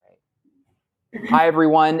Hi,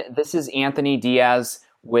 everyone. This is Anthony Diaz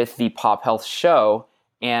with the Pop Health Show,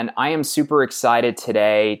 and I am super excited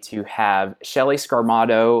today to have Shelly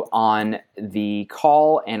Scamardo on the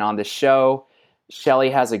call and on the show. Shelly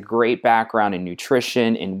has a great background in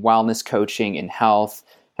nutrition, in wellness coaching, in health,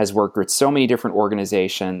 has worked with so many different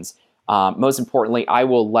organizations. Most importantly, I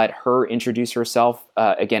will let her introduce herself.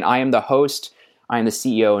 Again, I am the host. I am the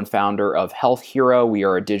CEO and founder of Health Hero. We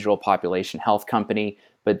are a digital population health company.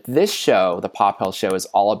 But this show, the Pop Health Show, is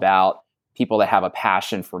all about people that have a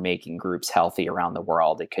passion for making groups healthy around the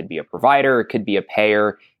world. It could be a provider, it could be a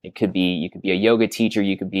payer, you could be a yoga teacher,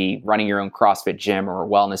 you could be running your own CrossFit gym or a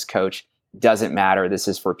wellness coach. Doesn't matter. This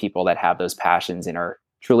is for people that have those passions and are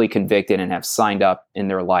truly convicted and have signed up in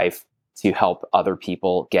their life to help other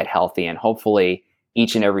people get healthy. And hopefully,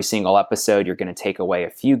 each and every single episode, you're going to take away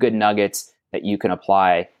a few good nuggets that you can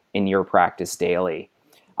apply in your practice daily.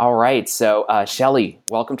 All right. So, Shelly,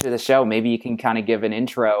 welcome to the show. Maybe you can kind of give an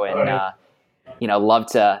intro and, love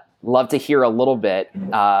to hear a little bit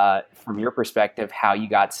from your perspective, how you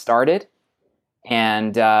got started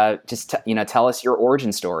and tell us your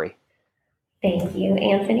origin story. Thank you,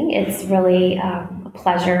 Anthony. It's really a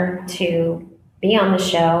pleasure to be on the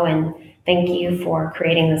show, and thank you for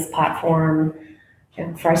creating this platform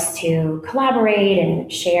for us to collaborate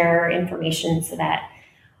and share information so that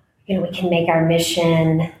we can make our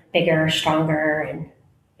mission bigger, stronger, and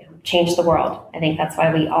change the world. I think that's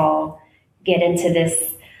why we all get into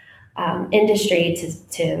this industry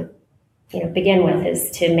to begin with, is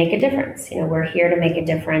to make a difference. We're here to make a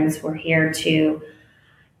difference. We're here to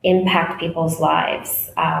impact people's lives.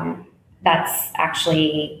 That's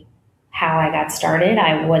actually how I got started.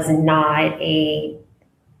 I was not a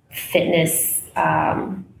fitness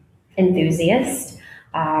enthusiast.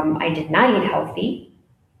 I did not eat healthy.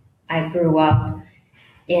 I grew up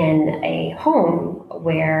in a home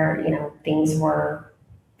where, things were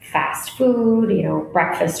fast food.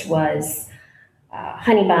 Breakfast was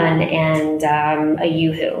honey bun and a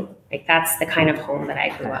Yoo-hoo. Like, that's the kind of home that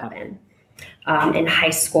I grew up in. In high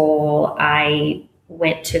school, I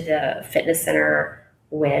went to the fitness center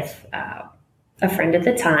with a friend at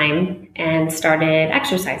the time and started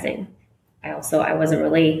exercising. I wasn't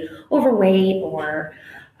really overweight or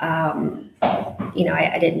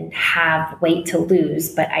I didn't have weight to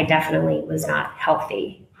lose, but I definitely was not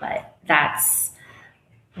healthy. But that's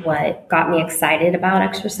what got me excited about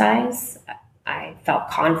exercise. I felt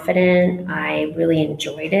confident. I really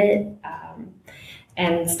enjoyed it,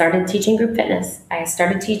 and started teaching group fitness. I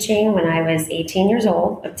started teaching when I was 18 years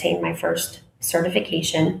old, obtained my first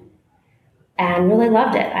certification, and really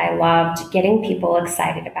loved it. I loved getting people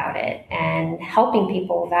excited about it and helping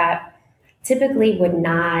people that typically would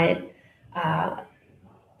not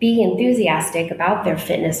be enthusiastic about their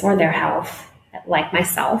fitness or their health, like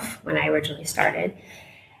myself when I originally started,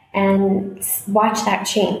 and watch that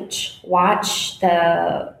change. Watch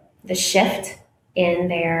the shift in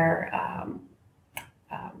their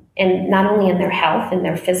and not only in their health and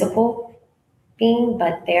their physical being,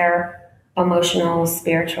 but their emotional,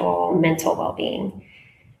 spiritual, mental well-being.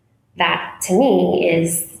 That, to me,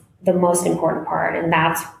 is the most important part, and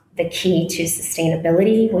that's the key to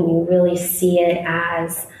sustainability, when you really see it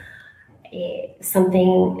as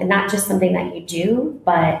something, and not just something that you do,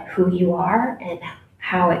 but who you are and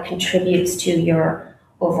how it contributes to your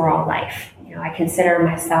overall life. I consider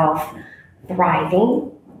myself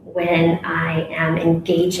thriving when I am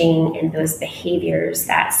engaging in those behaviors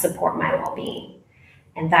that support my well-being.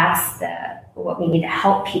 And that's what we need to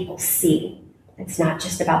help people see. It's not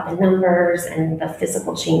just about the numbers and the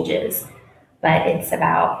physical changes, but it's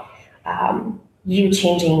about you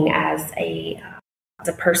changing as a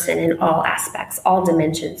person in all aspects, all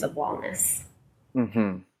dimensions of wellness.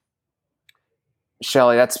 Mm-hmm.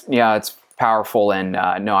 Shelly, it's powerful, and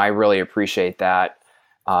no, I really appreciate that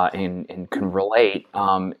and can relate.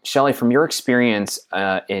 Shelly, from your experience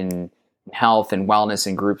in health and wellness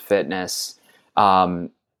and group fitness,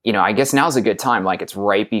 I guess now's a good time. Like, it's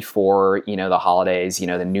right before the holidays.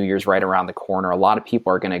 The New Year's right around the corner. A lot of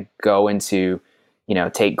people are going to go into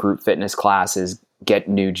take group fitness classes, get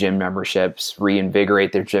new gym memberships,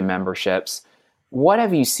 reinvigorate their gym memberships. What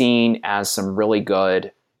have you seen as some really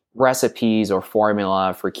good recipes or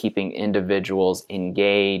formula for keeping individuals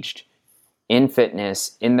engaged in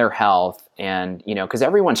fitness, in their health? And, because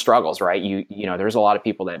everyone struggles, right? There's a lot of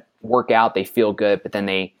people that work out, they feel good, but then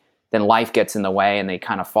life gets in the way and they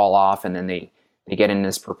kind of fall off, and then they get in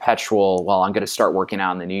this perpetual, well, I'm going to start working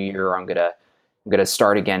out in the new year, or I'm going to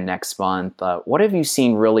start again next month. What have you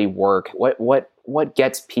seen really work? What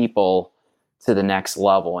gets people to the next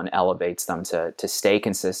level and elevates them to stay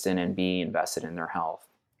consistent and be invested in their health?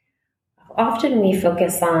 Often we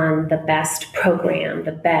focus on the best program,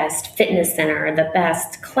 the best fitness center, the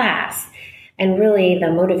best class, and really the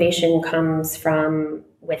motivation comes from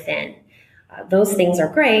within. Those things are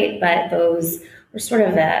great, but those are sort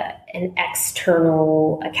of an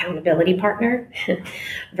external accountability partner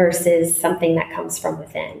versus something that comes from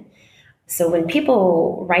within. So when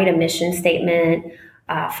people write a mission statement,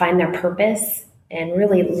 find their purpose, and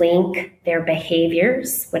really link their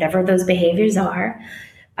behaviors, whatever those behaviors are,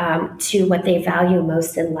 to what they value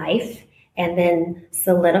most in life, and then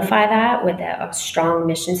solidify that with a strong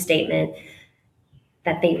mission statement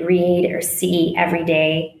that they read or see every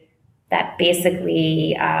day, that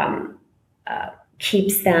basically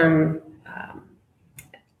keeps them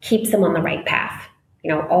keeps them on the right path.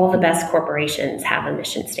 All the best corporations have a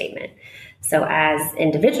mission statement. So as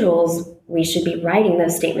individuals, we should be writing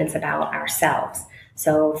those statements about ourselves.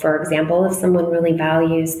 So for example, if someone really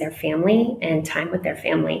values their family and time with their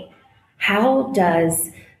family, how does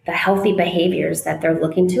the healthy behaviors that they're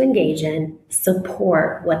looking to engage in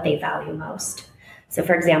support what they value most? So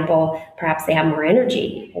for example, perhaps they have more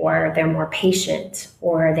energy, or they're more patient,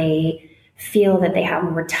 or they feel that they have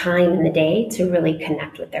more time in the day to really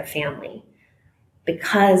connect with their family,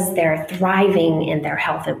 because they're thriving in their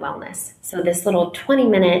health and wellness. So this little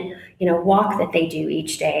 20-minute, walk that they do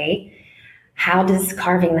each day, how does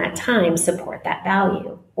carving that time support that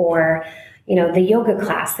value? Or, the yoga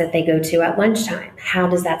class that they go to at lunchtime, how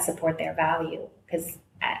does that support their value? Because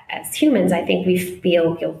as humans, I think we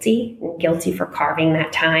feel guilty for carving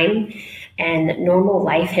that time, and normal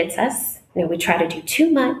life hits us. We try to do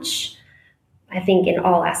too much, I think, in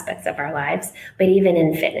all aspects of our lives, but even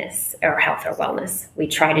in fitness or health or wellness, we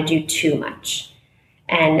try to do too much.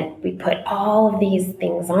 And we put all of these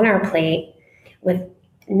things on our plate with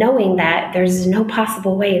knowing that there's no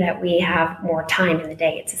possible way that we have more time in the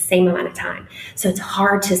day. It's the same amount of time. So it's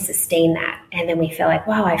hard to sustain that. And then we feel like,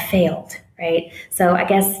 wow, I failed, right? So I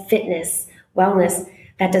guess fitness, wellness,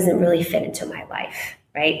 that doesn't really fit into my life,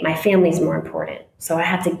 right? My family's more important. So I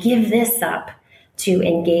have to give this up to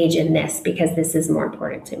engage in this because this is more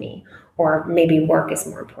important to me, or maybe work is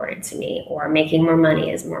more important to me, or making more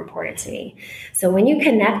money is more important to me. So when you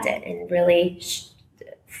connect it and really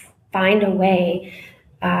find a way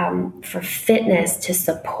for fitness to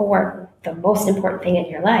support the most important thing in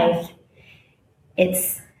your life,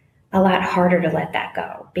 it's a lot harder to let that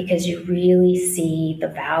go because you really see the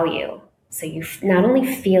value. So you not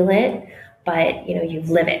only feel it, but you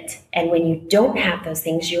live it. And when you don't have those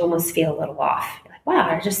things, you almost feel a little off. Wow,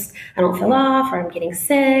 I don't feel off, or I'm getting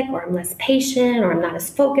sick, or I'm less patient, or I'm not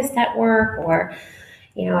as focused at work, or,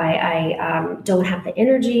 I don't have the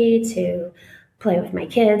energy to play with my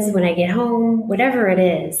kids when I get home, whatever it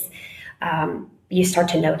is, you start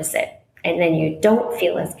to notice it. And then you don't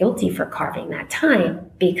feel as guilty for carving that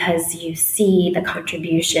time because you see the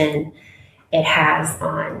contribution it has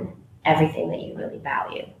on everything that you really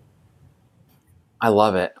value. I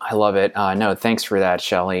love it. No, thanks for that,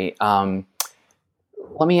 Shelly.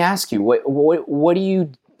 Let me ask you, what do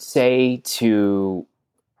you say to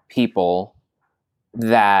people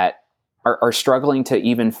that are struggling to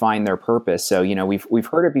even find their purpose? So, we've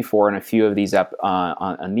heard it before in a few of these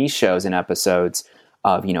on these shows and episodes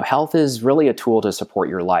of, health is really a tool to support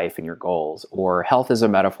your life and your goals, or health is a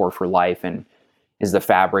metaphor for life and is the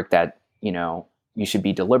fabric that, you should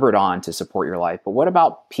be deliberate on to support your life. But what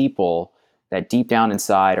about people that deep down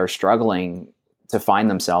inside are struggling to find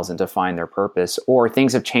themselves and to find their purpose, or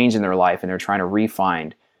things have changed in their life and they're trying to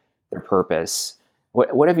re-find their purpose?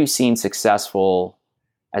 What have you seen successful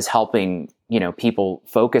as helping, people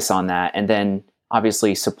focus on that, and then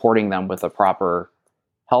obviously supporting them with a proper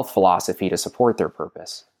health philosophy to support their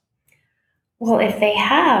purpose? Well, if they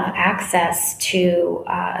have access to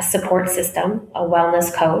a support system, a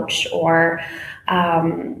wellness coach, or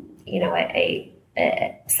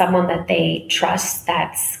someone that they trust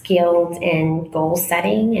that's skilled in goal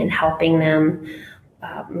setting and helping them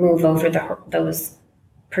move over those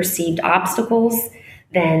perceived obstacles,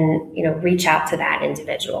 then reach out to that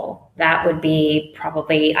individual. That would be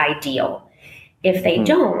probably ideal. If they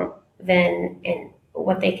don't, then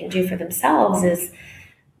what they can do for themselves is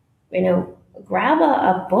grab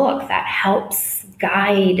a book that helps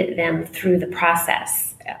guide them through the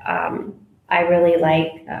process. I really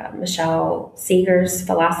like Michelle Seeger's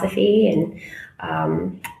philosophy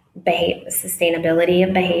and sustainability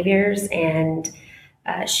of behaviors, and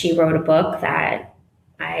she wrote a book that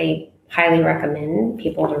I highly recommend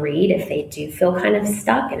people to read if they do feel kind of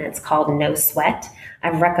stuck, and it's called No Sweat.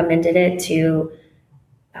 I've recommended it to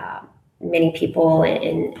many people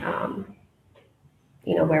in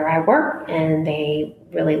where I work, and they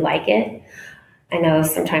really like it. I know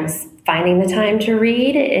sometimes finding the time to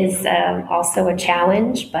read is also a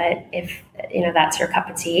challenge, but if that's your cup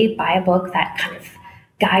of tea, buy a book that kind of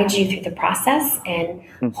guides you through the process and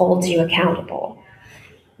holds you accountable.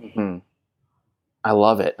 Mm-hmm. I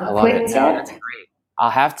love it. A I love quick it. No, tip. that's great.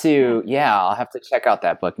 I'll have to check out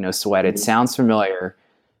that book, No Sweat. It sounds familiar.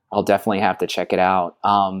 I'll definitely have to check it out.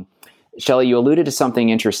 Shelly, you alluded to something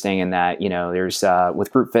interesting in that, there's,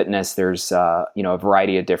 with group fitness, there's, a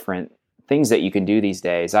variety of different things that you can do these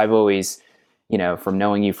days. I've always, from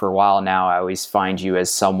knowing you for a while now, I always find you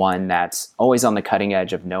as someone that's always on the cutting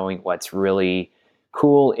edge of knowing what's really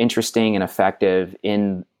cool, interesting, and effective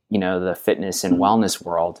in, the fitness and wellness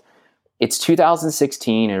world. It's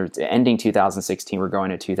 2016 or it's ending 2016. We're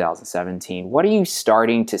going to 2017. What are you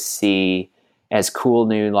starting to see as cool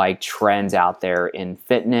new like trends out there in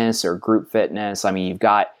fitness or group fitness? I mean, you've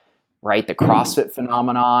got right the CrossFit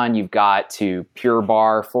phenomenon. You've got to Pure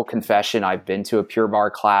Barre. Full confession, I've been to a Pure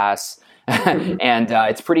Barre class, and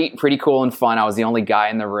it's pretty cool and fun. I was the only guy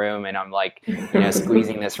in the room, and I'm like,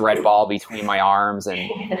 squeezing this red ball between my arms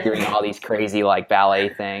and doing all these crazy like ballet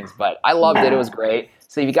things. But I loved it. It was great.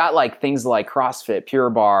 So you got like things like CrossFit, Pure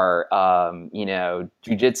Barre,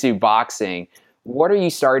 jiu-jitsu, boxing. What are you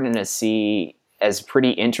starting to see as pretty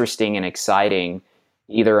interesting and exciting,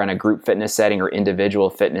 either in a group fitness setting or individual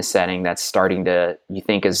fitness setting, that's starting to, you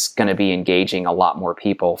think is going to be engaging a lot more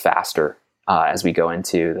people faster as we go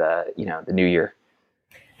into the new year?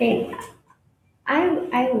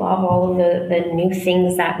 I love all of the new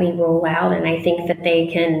things that we roll out, and I think that they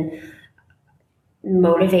can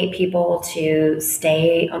motivate people to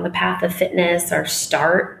stay on the path of fitness or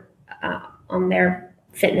start on their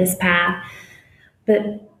fitness path.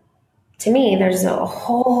 But to me, there's a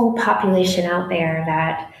whole population out there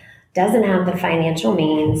that doesn't have the financial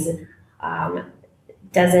means,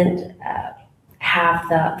 doesn't have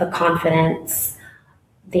the confidence,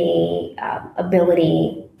 the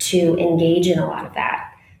ability to engage in a lot of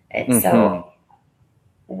that. And so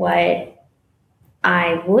what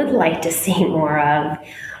I would like to see more of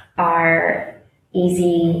are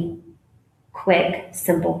easy, quick,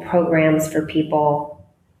 simple programs for people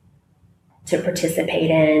to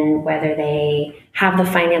participate in, whether they have the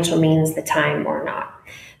financial means, the time, or not.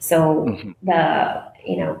 So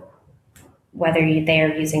whether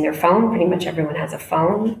they're using their phone, pretty much everyone has a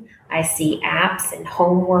phone. I see apps and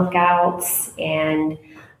home workouts and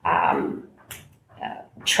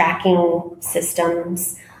tracking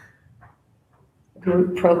systems,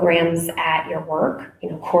 group programs at your work,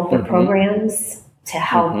 corporate programs to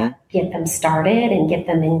help get them started and get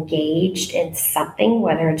them engaged in something,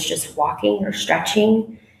 whether it's just walking or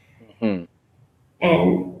stretching. And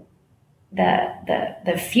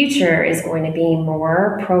the future is going to be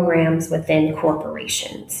more programs within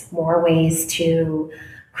corporations, more ways to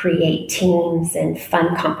create teams and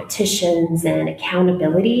fun competitions and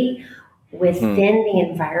accountability within the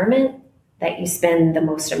environment that you spend the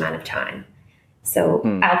most amount of time. So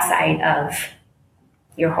outside of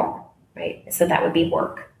your home, right? So that would be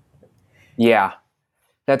work. Yeah,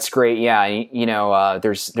 that's great. Yeah,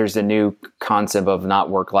 there's a new concept of not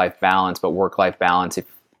work-life balance, but work-life balance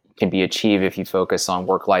can be achieved if you focus on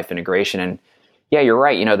work-life integration. And yeah, you're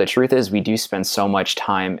right. The truth is we do spend so much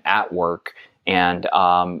time at work, and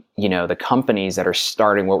the companies that are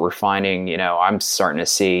starting, what we're finding, I'm starting to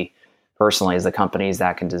see personally, is the companies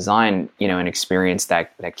that can design, an experience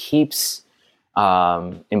that keeps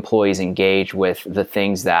employees engaged with the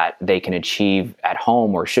things that they can achieve at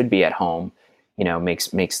home or should be at home,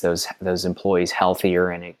 makes those employees healthier,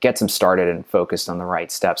 and it gets them started and focused on the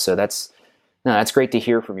right steps. So that's great to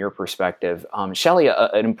hear from your perspective. Shelly,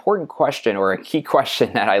 an important question or a key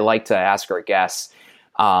question that I like to ask our guests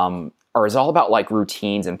is all about like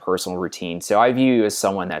routines and personal routines. So I view you as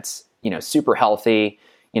someone that's, super healthy,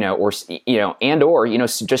 or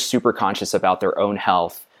just super conscious about their own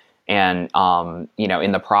health. And,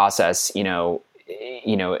 in the process,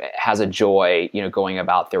 has a joy, going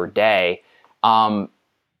about their day. I'm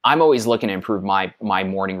always looking to improve my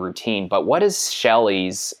morning routine, but what is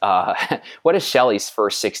Shelly's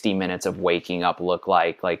first 60 minutes of waking up look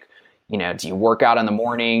like? Like, do you work out in the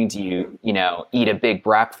morning? Do you, eat a big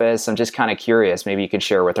breakfast? I'm just kind of curious. Maybe you could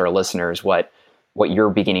share with our listeners what your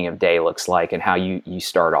beginning of day looks like and how you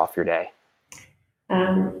start off your day.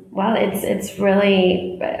 Well, it's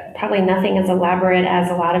really probably nothing as elaborate as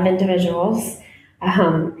a lot of individuals.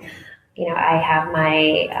 I have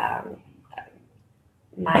my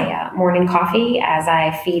morning coffee as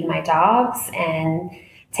I feed my dogs and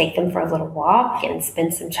take them for a little walk and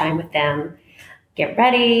spend some time with them. Get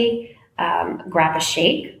ready, grab a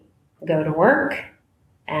shake, go to work,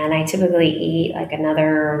 And I typically eat like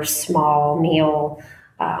another small meal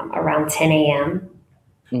around 10 a.m.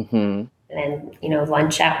 Mm-hmm. And then,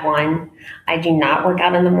 lunch at 1. I do not work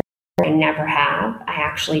out in the morning. I never have. I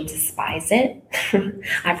actually despise it.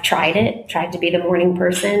 I've tried to be the morning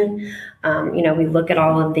person. We look at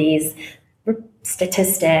all of these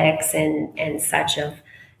statistics and such of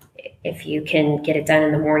if you can get it done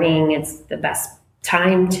in the morning, it's the best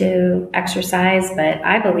time to exercise. But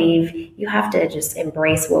I believe you have to just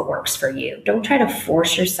embrace what works for you. Don't try to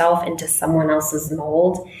force yourself into someone else's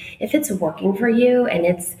mold. If it's working for you and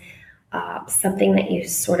it's something that you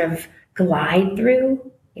sort of glide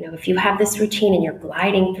through, if you have this routine and you're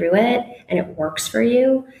gliding through it and it works for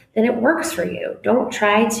you, then it works for you. Don't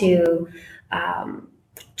try to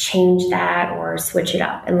change that or switch it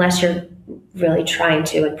up unless you're really trying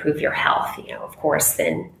to improve your health. Of course,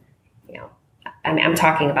 then, I'm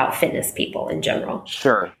talking about fitness people in general.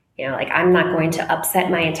 Sure. Like I'm not going to upset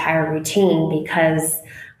my entire routine because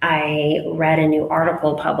I read a new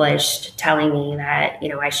article published telling me that,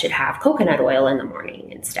 I should have coconut oil in the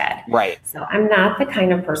morning instead. Right. So I'm not the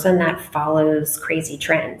kind of person that follows crazy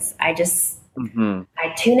trends. I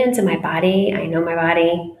tune into my body. I know my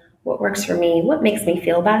body, what works for me, what makes me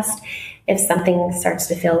feel best. If something starts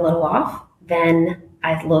to feel a little off, then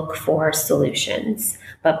I look for solutions.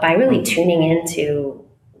 But by really tuning into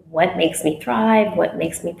what makes me thrive, what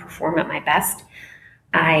makes me perform at my best,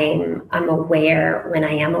 I'm aware when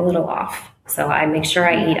I am a little off. So I make sure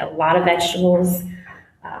I eat a lot of vegetables,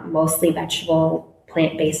 mostly vegetable,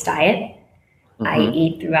 plant-based diet. I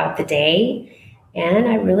eat throughout the day, and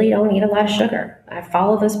I really don't eat a lot of sugar. I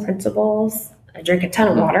follow those principles. I drink a ton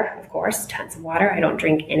of water, of course, tons of water. I don't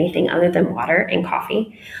drink anything other than water and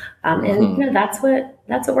coffee. And that's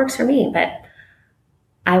what works for me. But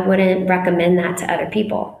I wouldn't recommend that to other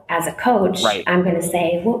people. As a coach, Right. I'm going to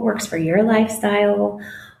say, what works for your lifestyle?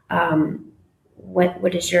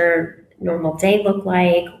 What does your normal day look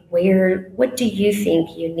like? What do you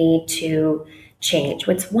think you need to change?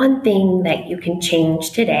 What's one thing that you can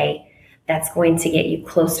change today that's going to get you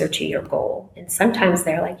closer to your goal? And sometimes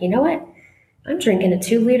they're like, you know what? I'm drinking a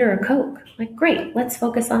 2-liter of Coke. Like, great, let's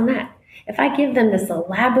focus on that. If I give them this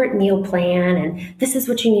elaborate meal plan and this is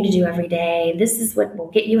what you need to do every day, this is what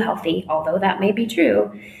will get you healthy, although that may be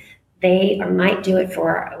true, they might do it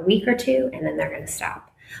for a week or two and then they're going to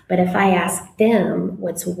stop. But if I ask them,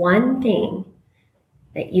 what's one thing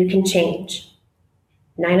that you can change?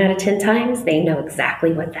 9 out of 10 times, they know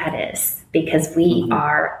exactly what that is because we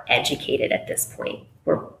are educated at this point.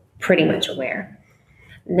 We're pretty much aware.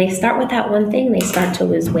 And they start with that one thing. They start to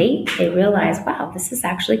lose weight. They realize, wow, this is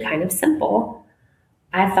actually kind of simple.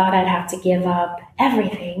 I thought I'd have to give up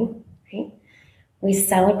everything, right? We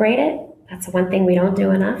celebrate it. That's one thing we don't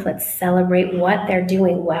do enough. Let's celebrate what they're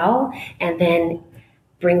doing well and then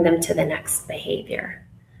bring them to the next behavior.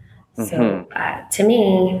 So to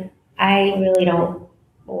me, I really don't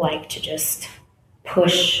like to just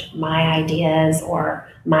push my ideas or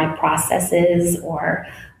my processes or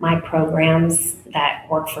my programs that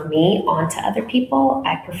work for me onto other people.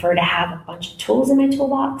 I prefer to have a bunch of tools in my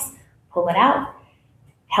toolbox, pull it out,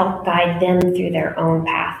 help guide them through their own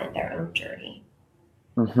path and their own journey.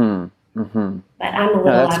 But I'm a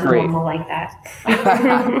little abnormal like that.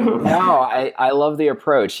 No, I love the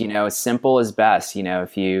approach. Simple is best.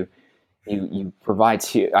 If you provide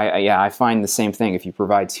I find the same thing. If you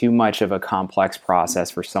provide too much of a complex process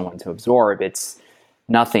for someone to absorb,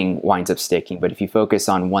 nothing winds up sticking. But if you focus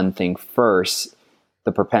on one thing first,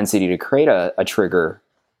 the propensity to create a trigger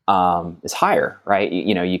is higher, right?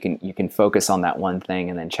 You can focus on that one thing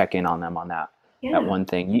and then check in on them on that one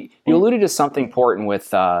thing. You alluded to something important with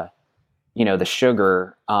the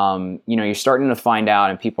sugar. You're starting to find out,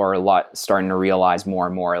 and people are starting to realize more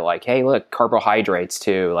and more, like, hey, look, carbohydrates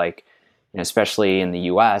too. Like, especially in the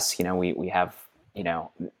U.S., we have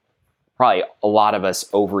probably a lot of us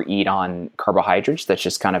overeat on carbohydrates. That's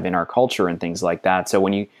just kind of in our culture and things like that. So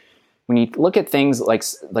when you look at things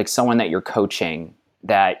like someone that you're coaching,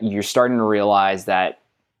 that you're starting to realize that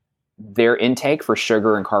their intake for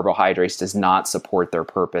sugar and carbohydrates does not support their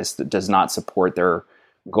purpose, that does not support their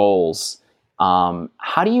goals.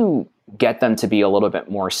 How do you get them to be a little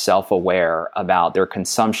bit more self-aware about their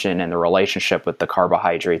consumption and the relationship with the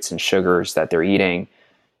carbohydrates and sugars that they're eating,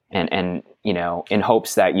 and in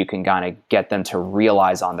hopes that you can kind of get them to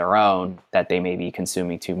realize on their own that they may be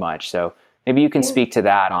consuming too much? So maybe you can speak to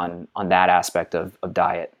that on that aspect of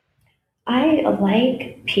diet. I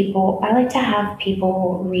like to have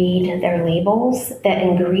people read their labels, the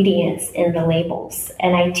ingredients in the labels,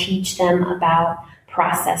 and I teach them about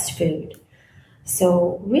processed food.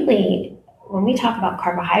 So really, when we talk about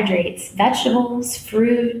carbohydrates, vegetables,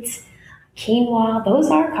 fruits, quinoa, those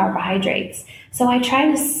are carbohydrates. So I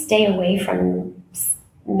try to stay away from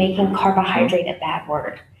making carbohydrate a bad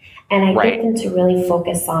word. And I get Right. them to really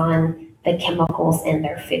focus on the chemicals in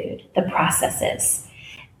their food, the processes,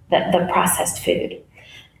 the processed food.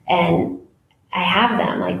 And I have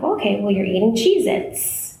them like, okay, well, you're eating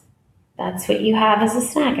Cheez-Its. That's what you have as a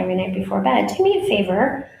snack every night before bed. Do me a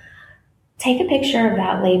favor, take a picture of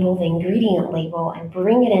that label, the ingredient label, and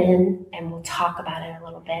bring it in, and we'll talk about it a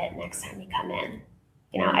little bit next time you come in.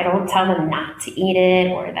 I don't tell them not to eat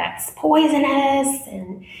it or that's poisonous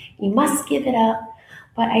and you must give it up.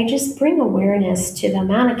 But I just bring awareness to the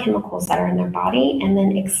amount of chemicals that are in their body and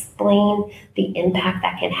then explain the impact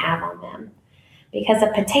that can have on them. Because a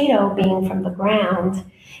potato being from the ground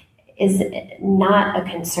is not a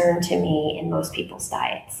concern to me in most people's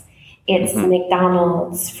diets. It's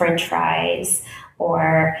McDonald's French fries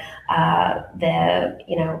or the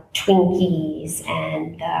Twinkies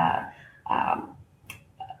and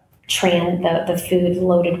the food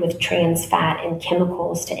loaded with trans fat and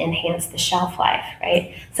chemicals to enhance the shelf life,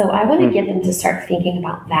 right? So I want to get them to start thinking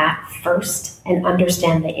about that first and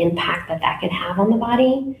understand the impact that can have on the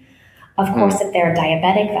body. Of course, if they're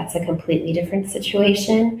diabetic, that's a completely different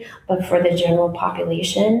situation. But for the general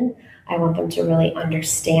population, I want them to really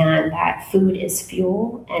understand that food is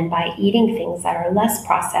fuel. And by eating things that are less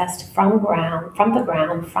processed from the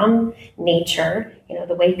ground, from nature,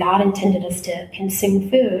 the way God intended us to consume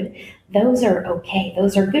food, those are okay.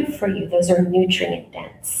 Those are good for you. Those are nutrient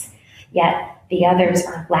dense. Yet the others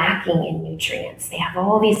are lacking in nutrients. They have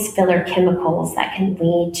all these filler chemicals that can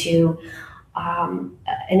lead to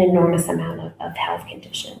an enormous amount of health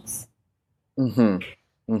conditions.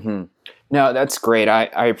 No, that's great.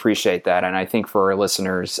 I appreciate that. And I think for our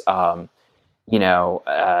listeners, I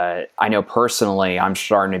know personally, I'm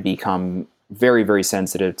starting to become very, very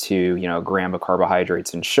sensitive to, a gram of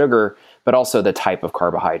carbohydrates and sugar, but also the type of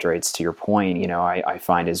carbohydrates, to your point, I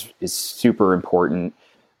find is super important.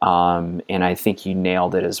 And I think you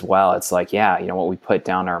nailed it as well. It's like, what we put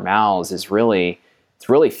down our mouths is really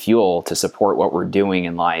fuel to support what we're doing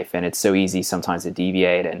in life. And it's so easy sometimes to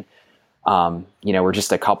deviate. And, we're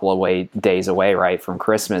just a couple of days away, right, from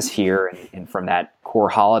Christmas here and from that core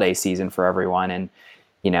holiday season for everyone. And,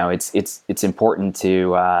 it's important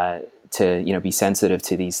to be sensitive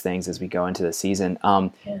to these things as we go into the season.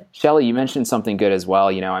 Shelly, you mentioned something good as well.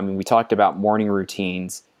 We talked about morning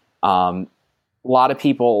routines. A lot of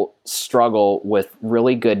people struggle with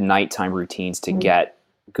really good nighttime routines to get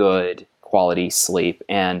good quality sleep.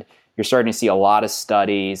 And you're starting to see a lot of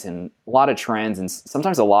studies and a lot of trends and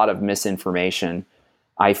sometimes a lot of misinformation,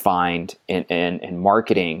 I find, in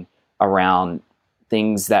marketing around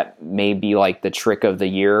things that may be like the trick of the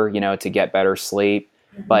year, to get better sleep.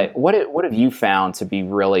 But what have you found to be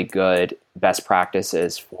really good best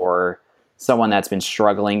practices for someone that's been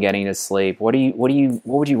struggling getting to sleep? What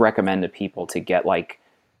would you recommend to people to get, like,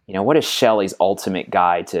 what is Shelly's ultimate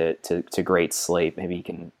guide to great sleep? Maybe you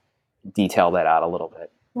can detail that out a little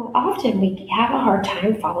bit. Well, often we have a hard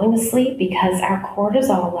time falling asleep because our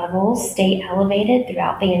cortisol levels stay elevated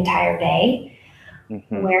throughout the entire day.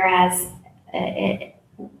 Whereas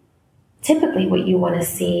typically what you want to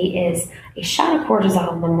see is a shot of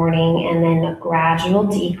cortisol in the morning and then a gradual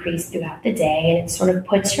decrease throughout the day. And it sort of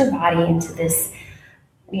puts your body into this,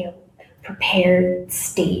 prepared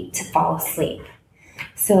state to fall asleep.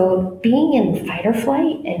 So being in fight or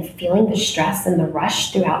flight and feeling the stress and the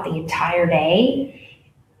rush throughout the entire day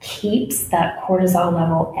keeps that cortisol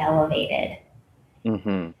level elevated.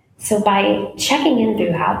 So by checking in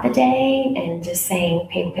throughout the day and just saying,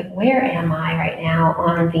 okay, where am I right now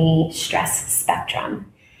on the stress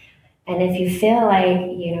spectrum? And if you feel like,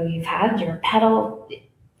 you've had your pedal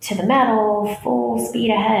to the metal, full speed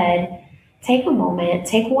ahead, take a moment,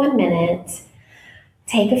 take 1 minute,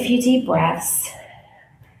 take a few deep breaths.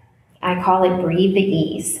 I call it breathe the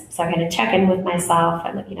ease. So I'm going to check in with myself.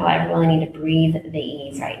 I'm like, I really need to breathe the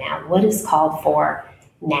ease right now. What is called for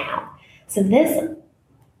now? So this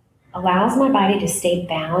allows my body to stay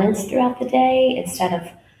balanced throughout the day instead of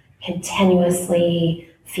continuously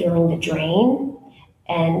feeling the drain.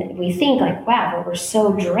 And we think like, wow, well, we're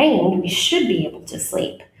so drained, we should be able to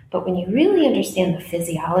sleep. But when you really understand the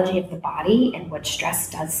physiology of the body and what stress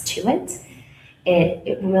does to it,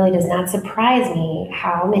 it really does not surprise me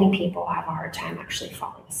how many people have a hard time actually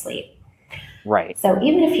falling asleep. Right. So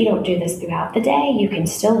even if you don't do this throughout the day, you can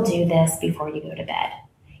still do this before you go to bed.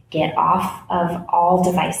 Get off of all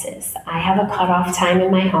devices. I have a cutoff time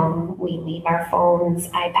in my home. We leave our phones,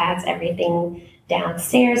 iPads, everything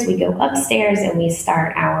downstairs. We go upstairs and we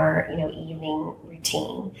start our, evening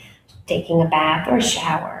routine. taking a bath or a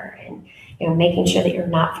shower, and making sure that you're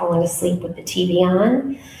not falling asleep with the TV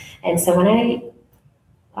on. And so when I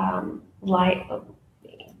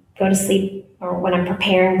go to sleep, or when I'm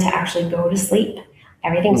preparing to actually go to sleep,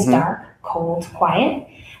 everything's dark, cold, quiet.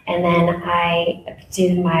 And then I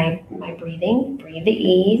do my breathing, breathe at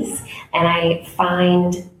ease, and I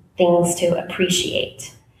find things to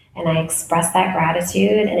appreciate. And I express that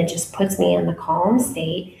gratitude, and it just puts me in the calm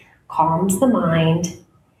state, calms the mind.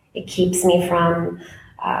 It keeps me from,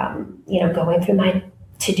 going through my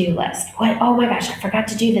to-do list. Oh my gosh, I forgot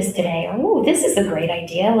to do this today. Oh, this is a great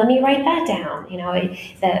idea. Let me write that down.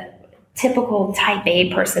 The typical type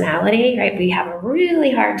A personality, right? We have a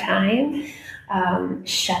really hard time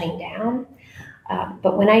shutting down.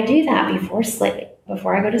 But when I do that before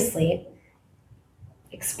I go to sleep,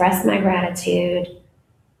 express my gratitude,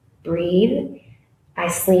 breathe, I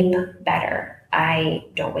sleep better. I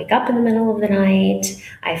don't wake up in the middle of the night.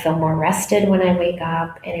 I feel more rested when I wake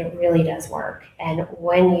up, and it really does work. And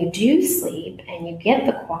when you do sleep and you get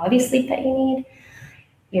the quality sleep that you need,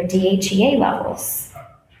 your DHEA levels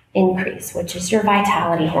increase, which is your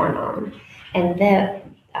vitality hormone. And the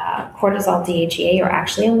cortisol, DHEA are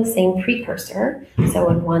actually on the same precursor. So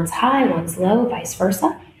when one's high, one's low, vice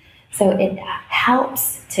versa. So it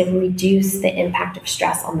helps to reduce the impact of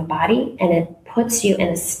stress on the body, and it puts you in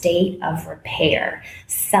a state of repair,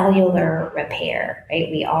 cellular repair, right?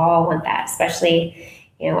 We all want that, especially,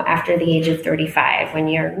 after the age of 35, when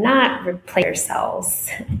you're not replacing your cells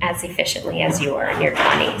as efficiently as you were in your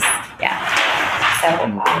 20s. Yeah. So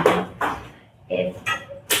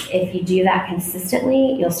if you do that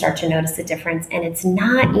consistently, you'll start to notice a difference, and it's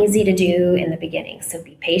not easy to do in the beginning. So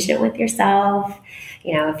be patient with yourself.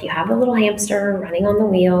 If you have a little hamster running on the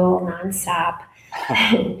wheel nonstop,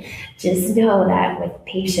 just know that with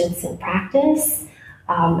patience and practice,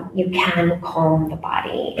 you can calm the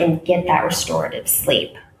body and get that restorative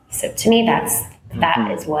sleep. So to me, that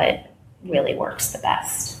is what really works the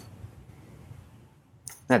best.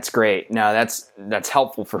 That's great. No, that's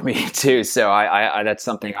helpful for me too. So I that's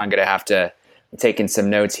something I'm going to have to take in some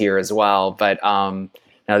notes here as well. But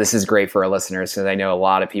no, this is great for our listeners, because I know a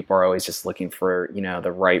lot of people are always just looking for,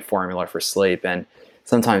 the right formula for sleep. And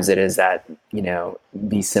sometimes it is that,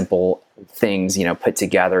 these simple things, put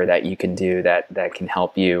together that you can do that can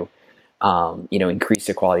help you, increase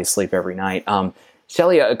your quality of sleep every night.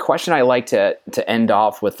 Shelly, a question I like to end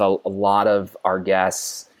off with a lot of our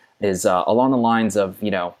guests is along the lines of,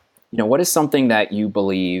 what is something that you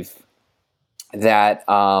believe that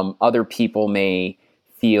other people may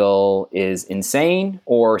feel is insane,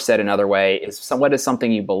 or said another way, what is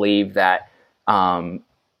something you believe that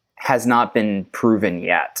has not been proven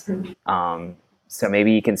yet? So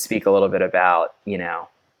maybe you can speak a little bit about,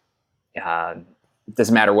 doesn't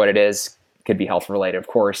matter what it is, it could be health related, of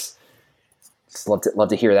course. Just love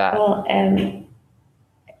to hear that. Well,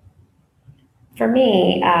 for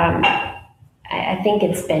me, I think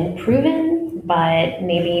it's been proven, but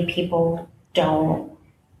maybe people don't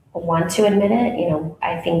want to admit it.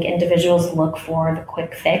 I think individuals look for the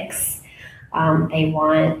quick fix. They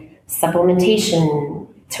want supplementation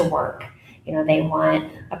to work. They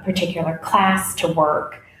want a particular class to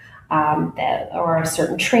work, or a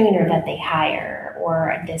certain trainer that they hire,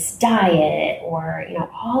 or this diet, or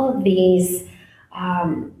all of these.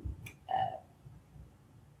 I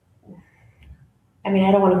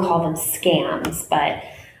don't want to call them scams, but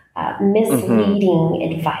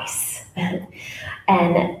misleading advice.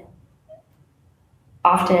 And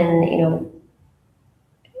often,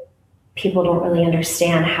 people don't really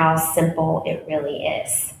understand how simple it really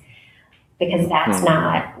is, because that's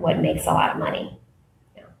not what makes a lot of money.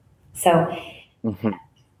 So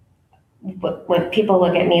when people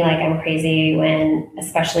look at me like I'm crazy,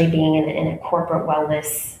 especially being in a corporate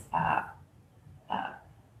wellness,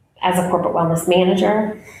 as a corporate wellness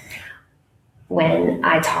manager, when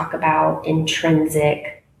I talk about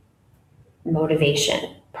intrinsic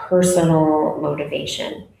motivation, personal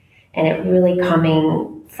motivation, and it really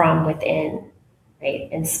coming from within, right?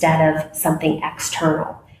 Instead of something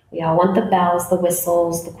external. We all want the bells, the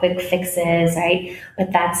whistles, the quick fixes, right?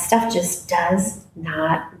 But that stuff just does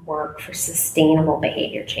not work for sustainable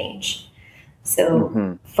behavior change.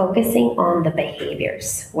 So focusing on the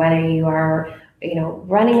behaviors, whether you are,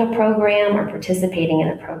 running a program or participating in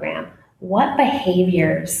a program, what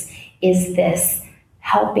behaviors is this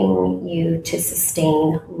helping you to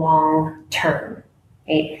sustain long term,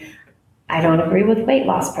 right? I don't agree with weight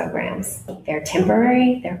loss programs. They're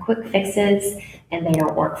temporary, they're quick fixes, and they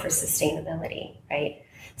don't work for sustainability, right?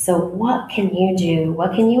 So what can you do?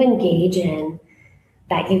 What can you engage in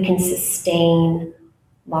that you can sustain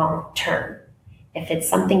long term? If it's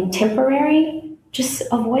something temporary, just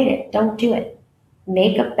avoid it. Don't do it.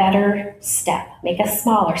 Make a better step, make a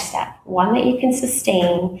smaller step, one that you can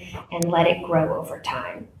sustain and let it grow over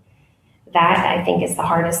time. That I think is the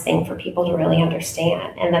hardest thing for people to really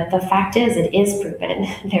understand. And that the fact is, it is proven.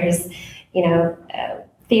 There's,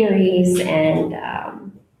 theories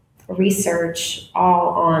and research all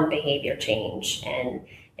on behavior change. And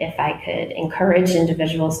if I could encourage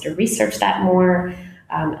individuals to research that more,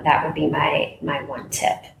 that would be my one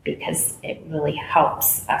tip, because it really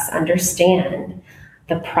helps us understand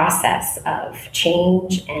the process of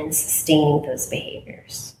change and sustaining those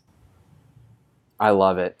behaviors. I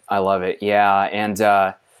love it. I love it. Yeah. And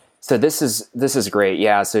so this is great.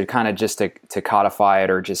 Yeah. So kind of just to codify it,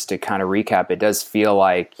 or just to kind of recap, it does feel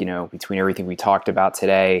like, between everything we talked about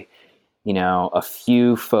today, a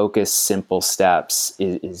few focused, simple steps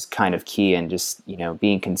is kind of key, and just,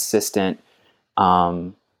 being consistent,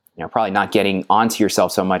 probably not getting onto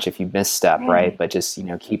yourself so much if you misstep, right? But just,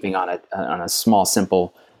 keeping on a small,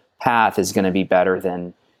 simple path is going to be better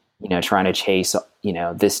than, trying to chase,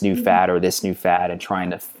 this new fad or this new fad, and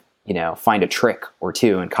trying to, find a trick or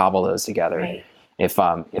two and cobble those together. Right. If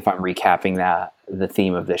I'm recapping the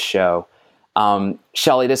theme of this show.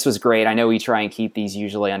 Shelly, this was great. I know we try and keep these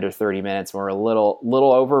usually under 30 minutes. We're a little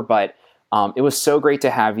over, but it was so great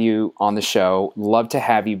to have you on the show. Love to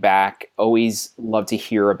have you back. Always love to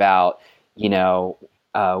hear about,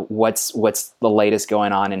 what's the latest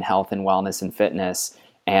going on in health and wellness and fitness.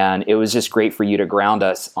 And it was just great for you to ground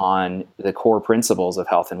us on the core principles of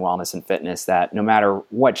health and wellness and fitness, that no matter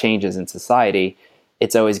what changes in society,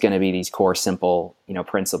 it's always going to be these core, simple,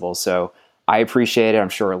 principles. So I appreciate it. I'm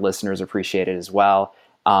sure our listeners appreciate it as well.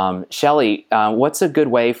 Shelly, what's a good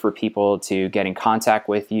way for people to get in contact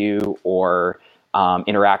with you or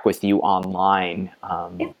interact with you online?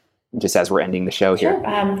 Just as we're ending the show here.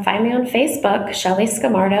 Sure. Find me on Facebook, Shelly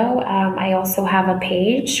Scamardo. I also have a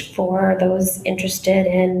page for those interested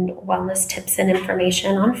in wellness tips and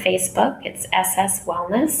information on Facebook. It's SS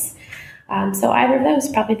Wellness. So either of those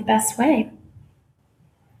is probably the best way.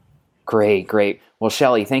 Great. Well,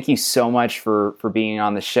 Shelly, thank you so much for being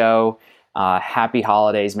on the show. Happy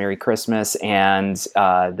holidays, Merry Christmas, and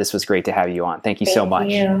this was great to have you on. Thank you so much.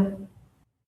 Thank you.